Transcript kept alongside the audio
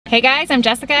Hey guys, I'm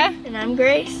Jessica. And I'm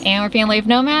Grace. And we're Family of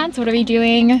Nomads. What are we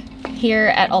doing here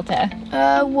at Ulta?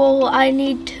 Well, I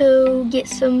need to get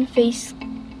some face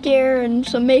care and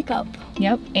some makeup.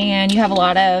 Yep, and you have a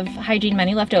lot of hygiene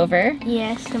money left over.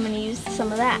 Yes, I'm gonna use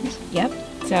some of that. Yep,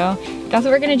 so that's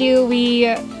what we're gonna do.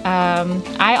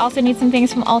 I also need some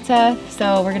things from Ulta,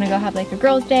 so we're gonna go have like a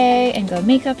girls' day and go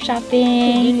makeup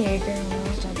shopping. You need to get your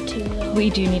nails done too, though. We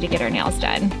do need to get our nails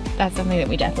done. That's something that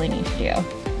we definitely need to do.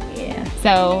 Yeah.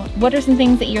 So, what are some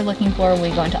things that you're looking for when we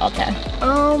go into Ulta?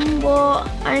 Well,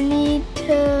 I need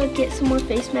to get some more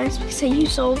face masks because I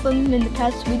used all of them in the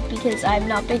past week because I've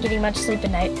not been getting much sleep at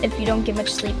night. If you don't get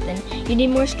much sleep, then you need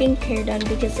more skincare done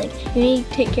because like you need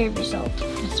to take care of yourself.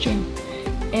 That's true.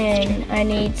 And I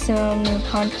need some new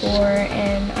contour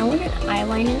and I want an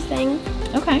eyeliner thing.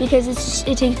 Okay. Because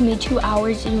it takes me 2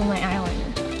 hours to do my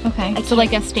eyeliner. Okay. So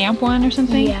like a stamp one or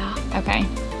something? Yeah. Okay.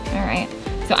 All right.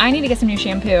 So I need to get some new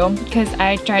shampoo because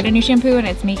I tried a new shampoo and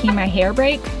it's making my hair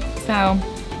break. So I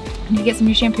need to get some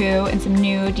new shampoo and some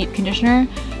new deep conditioner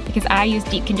because I use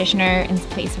deep conditioner in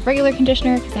place of regular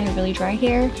conditioner because I have really dry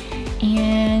hair.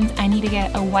 And I need to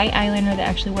get a white eyeliner that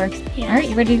actually works. Yes. All right,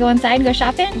 you ready to go inside and go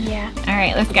shopping? Yeah. All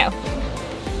right, let's go.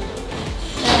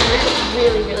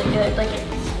 Really, really good. Like,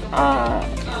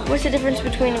 what's the difference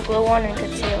between a glow-on and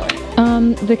concealer?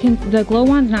 The glow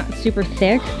one's not super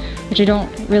thick, which I don't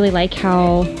really like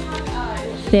how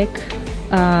thick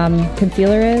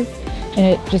concealer is, and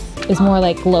it just is more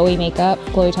like glowy makeup,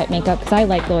 glowy type makeup, because I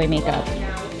like glowy makeup.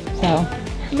 So how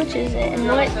much is it? And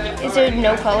what is there?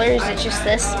 No color? Is it just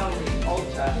this?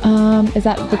 Is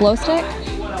that the glow stick?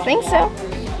 I think so.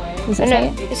 Does it say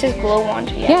it? It says glow wand.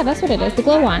 Yeah, that's what it is, the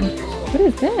glow wand. What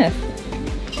is this?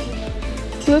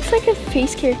 It looks like a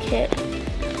face care kit.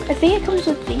 I think it comes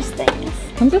with these things.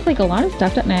 Comes with like a lot of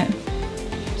stuff, doesn't it?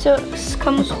 So it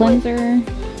comes a cleanser,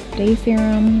 day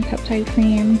serum, peptide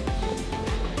cream,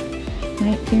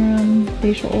 night serum,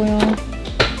 facial oil.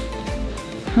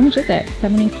 How much is it?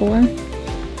 $74?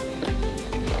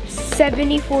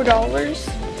 $74.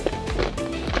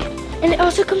 And it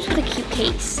also comes with a cute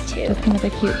case too. It does come with a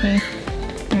cute case.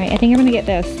 Alright, I think I'm gonna get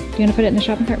this. Do you wanna put it in the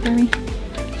shopping cart for me?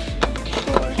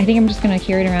 Sure. I think I'm just gonna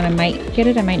carry it around. I might get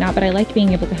it, I might not, but I like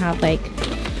being able to have like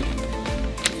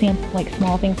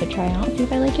small things to try out, see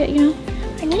if I like it, you know?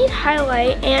 I need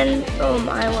highlight and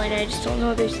eyeliner. I just don't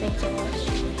know those things so much.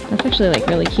 That's actually like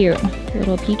really cute. The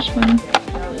little peach one.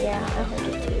 Yeah, I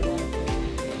like it too.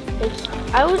 Like,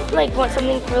 I would like want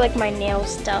something for like my nail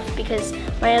stuff because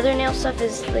my other nail stuff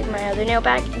is like my other nail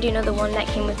bag. Do you know the one that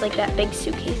came with like that big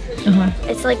suitcase?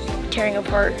 It's like tearing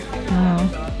apart.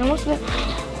 Oh.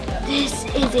 This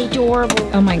is adorable.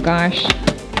 Oh my gosh.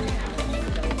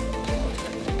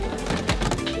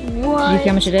 What? Do you see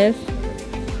how much it is?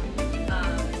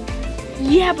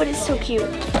 Yeah, but it's so cute.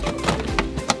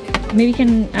 Maybe you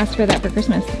can ask for that for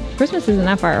Christmas. Christmas isn't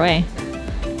that far away.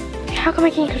 How come I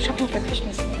can't go shopping for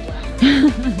Christmas?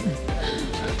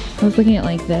 I was looking at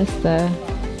like this, the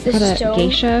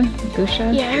geisha.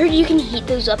 Yeah, I heard you can heat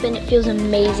those up and it feels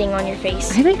amazing on your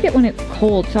face. I like it when it's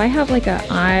cold. So I have like a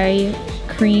eye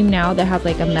cream now that has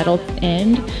like a metal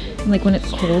end. And like when it's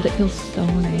cold, it feels so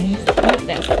nice. What is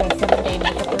this? The 7-day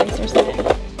makeup eraser set.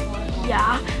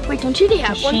 Yeah. Wait, don't you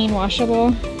have one? Sheen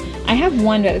washable. I have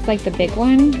one, but it's like the big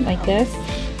one, like this.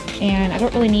 And I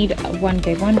don't really need one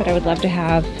big one, but I would love to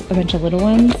have a bunch of little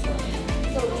ones.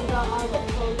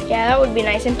 Yeah, that would be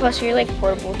nice. And plus, you're like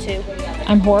portable too.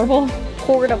 I'm horrible?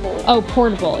 Portable. Oh,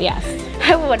 portable, yes.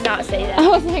 I would not say that. I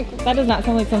was like, that does not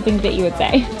sound like something that you would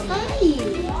say. Hi.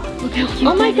 Look how cute.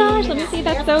 Oh my gosh, let me see.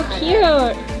 That's so cute.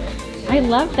 I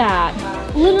love that.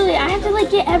 Literally, I have to like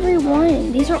get every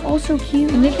one. These are all so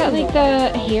cute. And they've got like the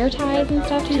hair ties and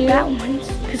stuff too. That ones,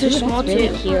 because they're small really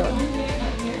too. Cute.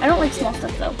 I don't like small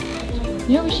stuff though.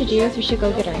 You know what we should do is we should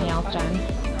go get our nails done.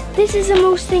 This is the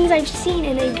most things I've seen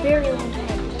in a very long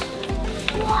time.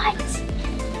 What?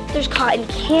 There's cotton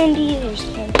candy, there's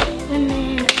candy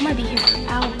women. I might be here for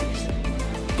hours.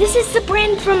 This is the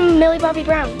brand from Millie Bobby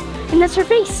Brown. And that's her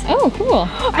face. Oh, cool.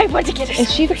 I want to get her.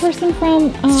 Is she the person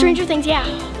from Stranger Things? Yeah.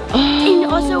 Oh. And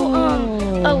also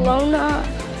Alona,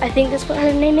 I think that's what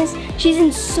her name is. She's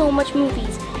in so much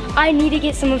movies. I need to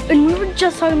get some of, and we were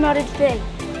just talking about it today.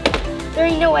 There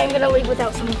ain't no way I'm gonna leave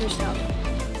without some of her stuff.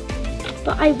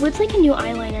 But I would like a new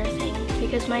eyeliner thing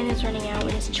because mine is running out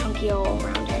and it's chunky all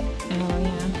around it. Oh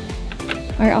yeah.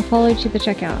 All right, I'll follow you to the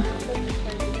checkout.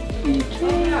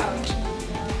 Okay.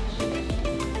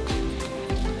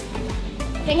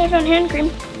 I think I found hand cream.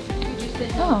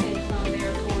 Oh.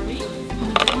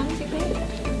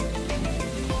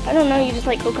 I don't know, you just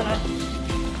like coconut.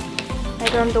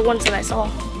 Like the ones that I saw.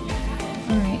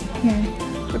 All right, here.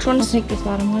 Which I'll one's? take this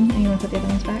bottom one, and you want to put the other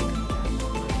ones back?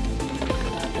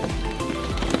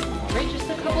 Alright, just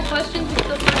a couple questions. What's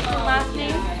the first and last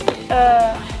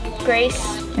name? Grace.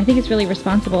 I think it's really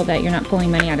responsible that you're not pulling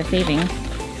money out of savings.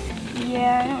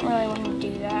 Yeah, I don't really want to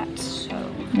do that, so.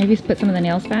 Maybe put some of the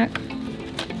nails back.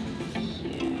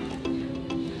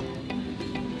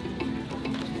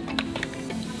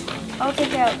 I'll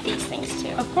take out these things too.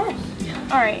 Of course.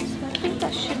 Alright, so I think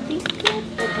that should be good.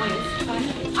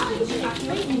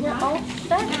 We're all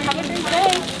set. Have a great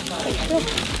day. Thank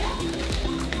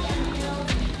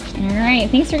you. All right,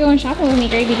 thanks for going shopping with me,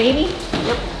 Gravy Baby.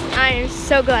 I am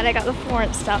so glad I got the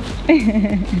Florence stuff.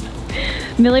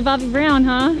 Millie Bobby Brown,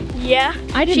 huh? Yeah.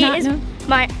 I did not know.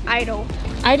 My idol.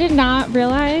 I did not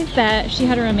realize that she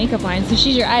had her own makeup line, so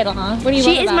she's your idol, huh? What do you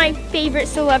love She is about my her? favorite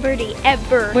celebrity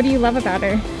ever. What do you love about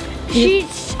her?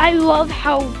 I love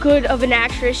how good of an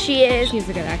actress she is. She's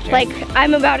a good actress. Like,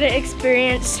 I'm about to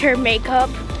experience her makeup,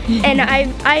 and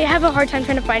I have a hard time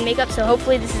trying to find makeup, so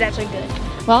hopefully this is actually good.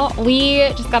 Well, we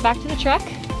just got back to the truck,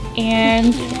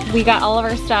 and we got all of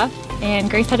our stuff, and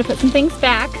Grace had to put some things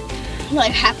back.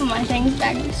 Like half of my things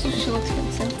back, this is so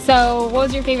expensive. So, what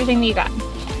was your favorite thing that you got?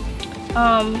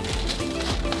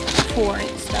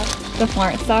 Florence stuff. The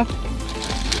Florence stuff.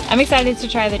 I'm excited to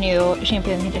try the new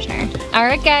shampoo and conditioner. All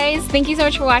right, guys, thank you so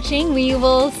much for watching. We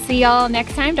will see y'all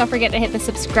next time. Don't forget to hit the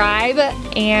subscribe,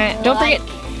 and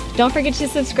don't forget to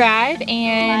subscribe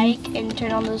and Like and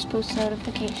turn on those post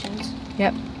notifications.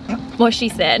 Yep. What she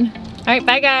said. All right,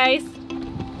 bye, guys.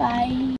 Bye.